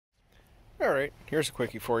Alright, here's a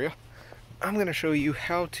quickie for you. I'm going to show you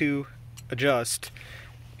how to adjust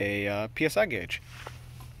a PSI gauge.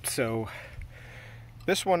 So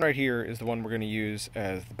this one right here is the one we're going to use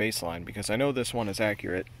as the baseline because I know this one is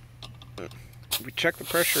accurate. If we check the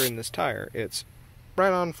pressure in this tire, it's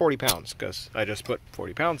right on 40 pounds because I just put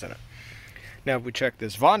 40 pounds in it. Now if we check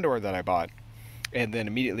this Von door that I bought and then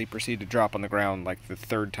immediately proceed to drop on the ground like the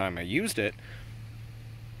third time I used it,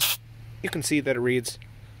 you can see that it reads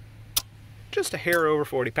just a hair over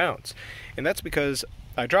 40 pounds. And that's because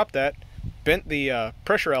I dropped that, bent the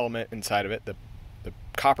pressure element inside of it, the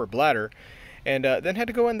copper bladder, and then had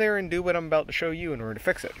to go in there and do what I'm about to show you in order to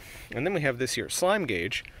fix it. And then we have this here slime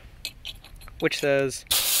gauge, which says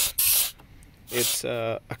it's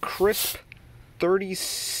a crisp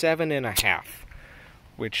 37.5,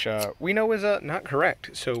 which we know is not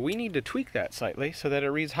correct. So we need to tweak that slightly so that it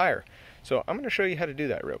reads higher. So I'm going to show you how to do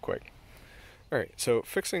that real quick. Alright, so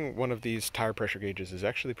fixing one of these tire pressure gauges is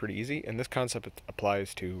actually pretty easy, and this concept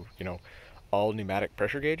applies to, all pneumatic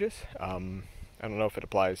pressure gauges. I don't know if it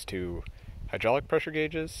applies to hydraulic pressure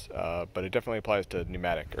gauges, but it definitely applies to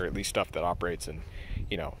pneumatic, or at least stuff that operates in,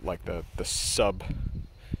 like the sub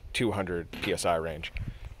 200 PSI range.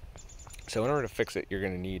 So in order to fix it, you're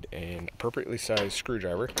going to need an appropriately sized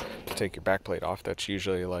screwdriver to take your back plate off. That's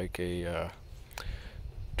usually like a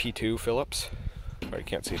P2 Phillips. But you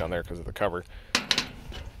can't see it on there because of the cover.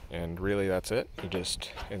 And really that's it.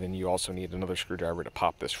 And then you also need another screwdriver to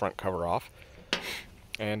pop this front cover off.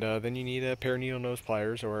 And then you need a pair of needle nose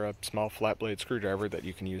pliers or a small flat blade screwdriver that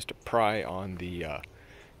you can use to pry on the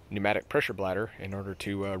pneumatic pressure bladder in order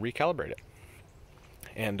to recalibrate it.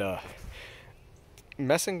 And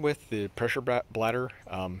messing with the pressure bladder,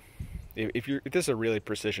 if this is a really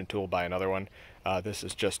precision tool, buy another one. This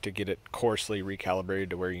is just to get it coarsely recalibrated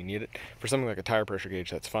to where you need it. For something like a tire pressure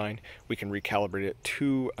gauge, that's fine. We can recalibrate it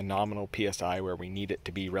to a nominal PSI where we need it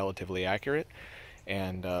to be relatively accurate,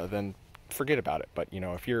 and then forget about it. But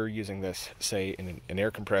if you're using this, say, in an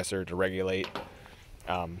air compressor to regulate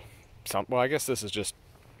well, I guess this is just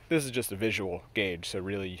a visual gauge. So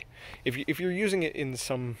really, if you're using it in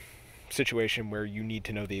some situation where you need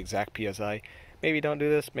to know the exact PSI, maybe don't do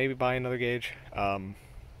this, maybe buy another gauge.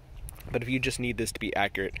 But if you just need this to be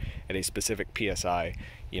accurate at a specific PSI,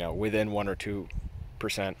 within 1 or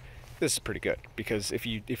 2%, this is pretty good. Because if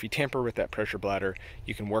you tamper with that pressure bladder,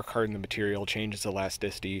 you can work hard in the material, change its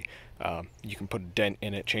elasticity, you can put a dent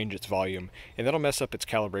in it, change its volume, and that'll mess up its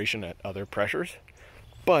calibration at other pressures.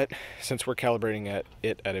 But since we're calibrating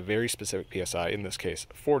it at a very specific PSI, in this case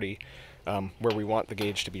 40, where we want the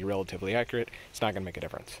gauge to be relatively accurate, it's not going to make a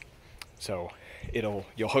difference. So you'll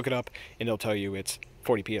hook it up and it'll tell you it's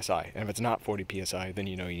 40 psi, and if it's not 40 psi, then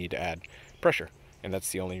you need to add pressure, and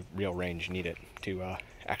that's the only real range you need it to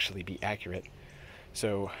actually be accurate.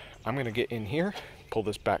 So I'm going to get in here, pull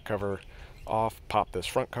this back cover off, pop this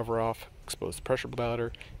front cover off, expose the pressure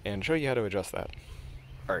bladder, and show you how to adjust that.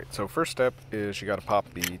 Alright, so first step is you got to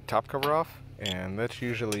pop the top cover off, and that's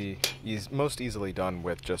usually most easily done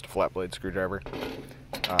with just a flat blade screwdriver.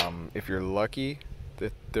 If you're lucky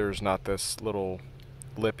that there's not this little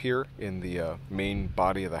lip here in the main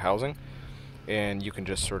body of the housing, and you can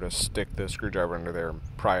just sort of stick the screwdriver under there and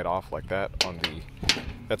pry it off like that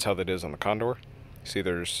that's how that is on the Condor. See,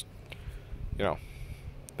 there's the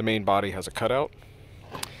main body has a cutout.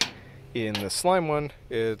 In the slime one,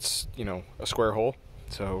 it's a square hole,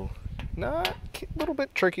 so a little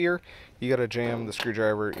bit trickier. You gotta jam the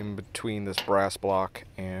screwdriver in between this brass block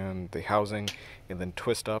and the housing and then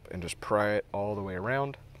twist up and just pry it all the way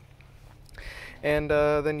around. And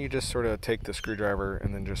then you just sort of take the screwdriver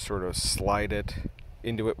and then just sort of slide it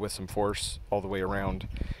into it with some force all the way around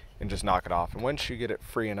and just knock it off. And once you get it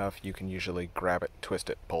free enough, you can usually grab it, twist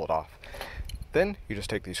it, pull it off. Then you just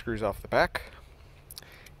take these screws off the back,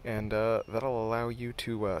 and that'll allow you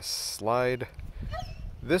to slide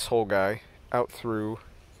this whole guy out through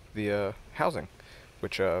the housing,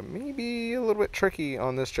 which may be a little bit tricky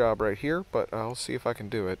on this job right here, but I'll see if I can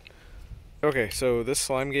do it. Okay, so this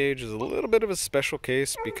slime gauge is a little bit of a special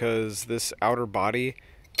case because this outer body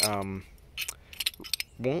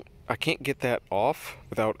I can't get that off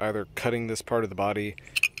without either cutting this part of the body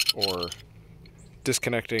or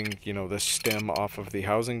disconnecting, this stem off of the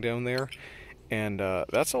housing down there. And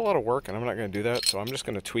that's a lot of work, and I'm not going to do that, so I'm just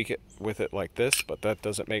going to tweak it with it like this, but that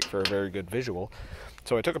doesn't make for a very good visual.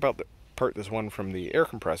 So I took apart this one from the air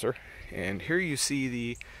compressor, and here you see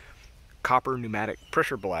the copper pneumatic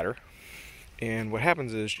pressure bladder. And what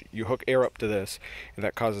happens is you hook air up to this, and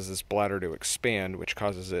that causes this bladder to expand, which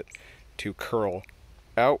causes it to curl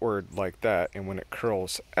outward like that. And when it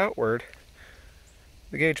curls outward,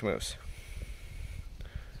 the gauge moves.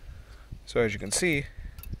 So as you can see,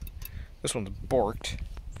 this one's borked,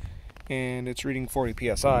 and it's reading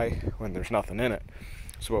 40 psi when there's nothing in it.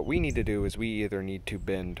 So what we need to do is we either need to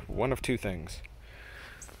bend one of two things.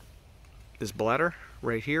 This bladder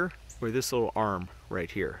right here, or this little arm right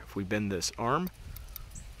here. If we bend this arm,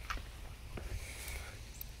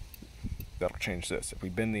 that'll change this. If we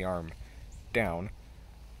bend the arm down,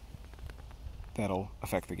 that'll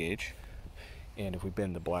affect the gauge. And if we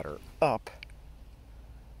bend the bladder up,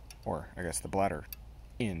 or I guess the bladder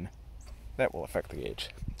in, that will affect the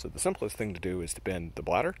gauge. So the simplest thing to do is to bend the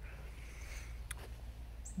bladder.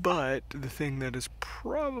 But the thing that is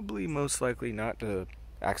probably most likely not to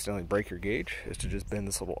accidentally break your gauge is to just bend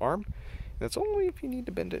this little arm. That's only if you need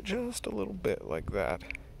to bend it just a little bit like that.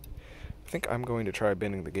 I think I'm going to try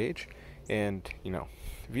bending the gauge. And, you know,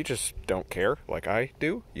 if you just don't care like I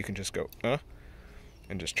do, you can just go,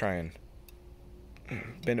 and just try and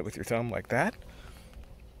bend it with your thumb like that.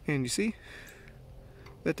 And you see,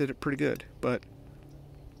 that did it pretty good. But,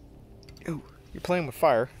 ooh, you're playing with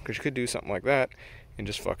fire, because you could do something like that and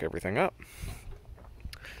just fuck everything up.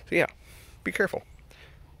 So yeah, be careful.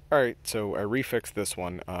 Alright, so I refixed this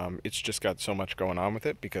one. It's just got so much going on with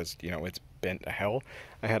it because, you know, it's bent to hell.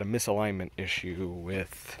 I had a misalignment issue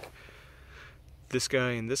with this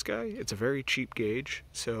guy and this guy. It's a very cheap gauge,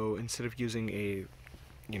 so instead of using a,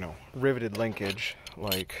 you know, riveted linkage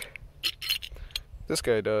like this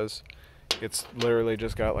guy does, it's literally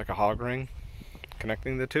just got like a hog ring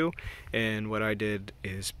connecting the two. And what I did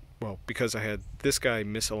is, well, because I had this guy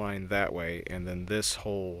misaligned that way, and then this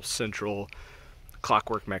whole central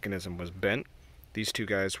clockwork mechanism was bent, these two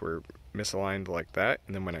guys were misaligned like that,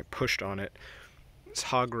 and then when I pushed on it, this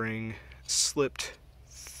hog ring slipped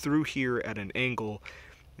through here at an angle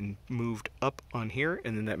and moved up on here,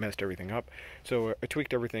 and then that messed everything up. So I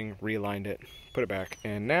tweaked everything, realigned it, put it back,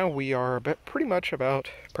 and now we are pretty much about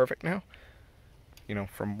perfect now. You know,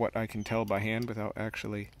 from what I can tell by hand without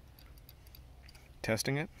actually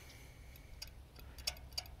testing it.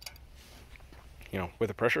 You know, with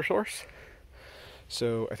a pressure source.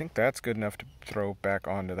 So I think that's good enough to throw back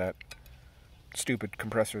onto that stupid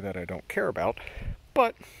compressor that I don't care about.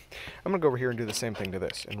 But I'm going to go over here and do the same thing to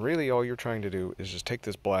this. And really all you're trying to do is just take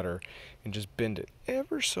this bladder and just bend it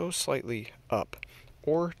ever so slightly up.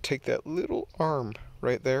 Or take that little arm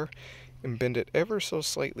right there and bend it ever so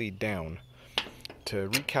slightly down to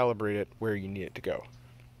recalibrate it where you need it to go.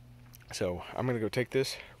 So I'm going to go take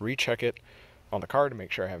this, recheck it on the car to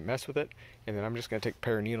make sure I haven't messed with it. And then I'm just going to take a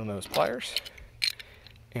pair of needle nose pliers.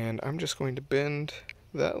 And I'm just going to bend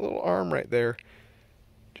that little arm right there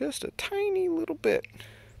just a tiny little bit,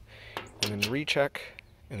 and then recheck,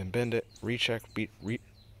 and then bend it, recheck,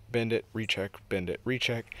 bend it, recheck, bend it,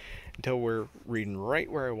 recheck, until we're reading right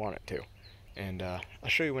where I want it to. And I'll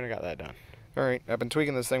show you when I got that done. Alright, I've been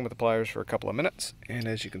tweaking this thing with the pliers for a couple of minutes, and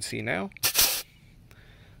as you can see now,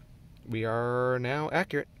 we are now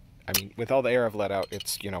accurate. I mean, with all the air I've let out,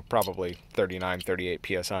 it's, you know, probably 39,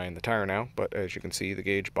 38 psi in the tire now, but as you can see, the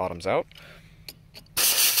gauge bottoms out,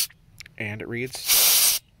 and it reads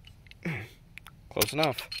close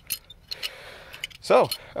enough. So,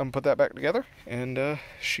 I'm going to put that back together, and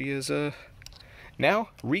she is now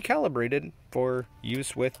recalibrated for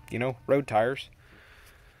use with, you know, road tires.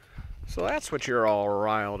 So that's what you're all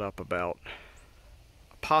riled up about.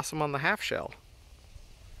 A possum on the half shell.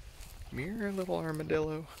 Come here, little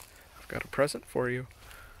armadillo. I've got a present for you.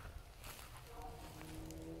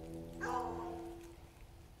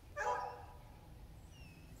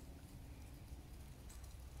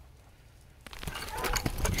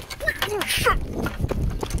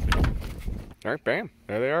 Alright, bam.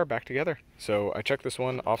 There they are, back together. So I checked this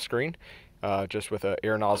one off screen, just with an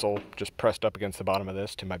air nozzle just pressed up against the bottom of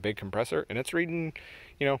this to my big compressor, and it's reading,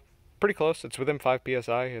 you know, pretty close. It's within 5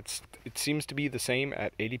 psi. It seems to be the same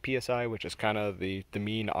at 80 psi, which is kind of the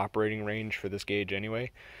mean operating range for this gauge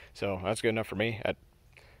anyway. So that's good enough for me. At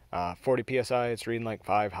 40 psi, it's reading like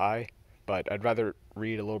 5 high, but I'd rather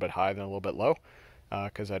read a little bit high than a little bit low,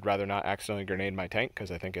 because I'd rather not accidentally grenade my tank,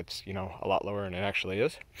 because I think it's, you know, a lot lower than it actually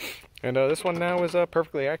is. And this one now is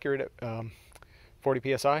perfectly accurate at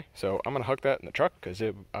 40 psi, so I'm going to hook that in the truck, because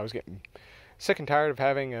I was getting sick and tired of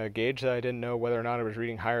having a gauge that I didn't know whether or not it was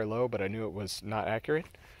reading high or low, but I knew it was not accurate.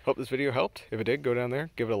 Hope this video helped. If it did, go down there,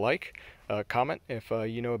 give it a like, comment if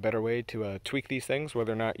you know a better way to tweak these things,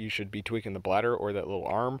 whether or not you should be tweaking the bladder or that little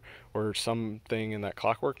arm or something in that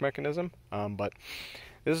clockwork mechanism. But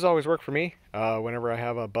this has always worked for me. Whenever I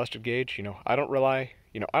have a busted gauge, you know, I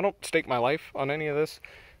don't stake my life on any of this,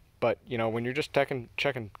 but, you know, when you're just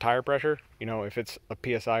checking tire pressure, you know, if it's a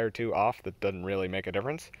PSI or two off, that doesn't really make a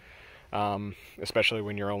difference. especially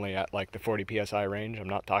when you're only at like the 40 psi range. I'm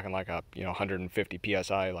not talking like a 150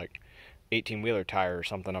 psi like 18-wheeler tire or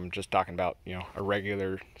something. I'm just talking about a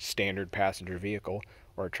regular standard passenger vehicle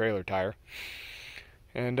or a trailer tire.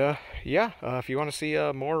 And yeah, if you want to see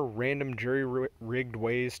more random jury-rigged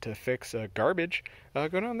ways to fix garbage, go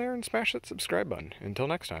down there and smash that subscribe button. Until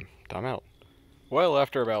next time, Tom out. Well,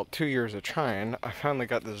 after about 2 years of trying, I finally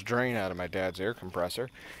got this drain out of my dad's air compressor.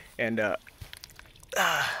 And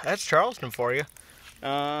that's Charleston for you.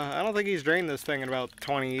 I don't think he's drained this thing in about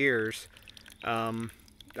 20 years.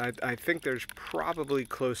 I think there's probably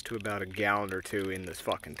close to about a gallon or two in this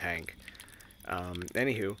fucking tank.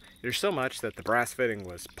 Anywho, there's so much that the brass fitting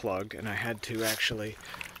was plugged, and I had to actually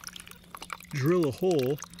drill a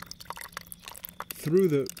hole through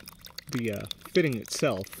the fitting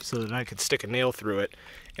itself so that I could stick a nail through it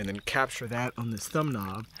and then capture that on this thumb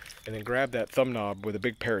knob, and then grab that thumb knob with a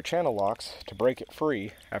big pair of channel locks to break it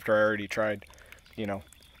free after I already tried,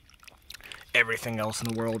 everything else in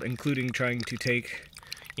the world, including trying to take,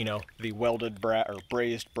 the welded or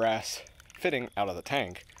brazed brass fitting out of the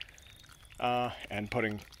tank. And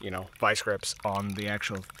putting, vice grips on the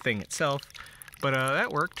actual thing itself. But that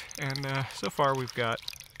worked, and so far we've got,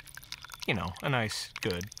 a nice,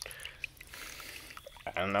 good,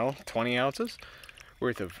 20 ounces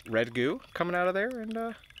worth of red goo coming out of there,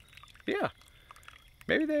 and yeah,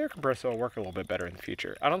 maybe the air compressor will work a little bit better in the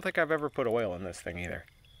future. I don't think I've ever put oil in this thing either.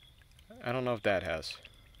 I don't know if Dad has.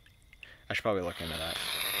 I should probably look into that.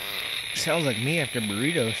 Sounds like me after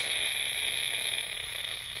burritos.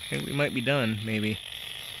 I think we might be done, maybe.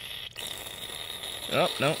 Oh,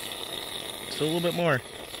 no. Still a little bit more.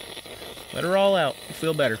 Let her all out. You'll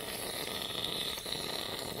feel better.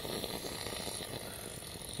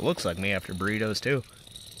 Looks like me after burritos, too.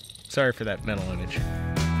 Sorry for that mental image.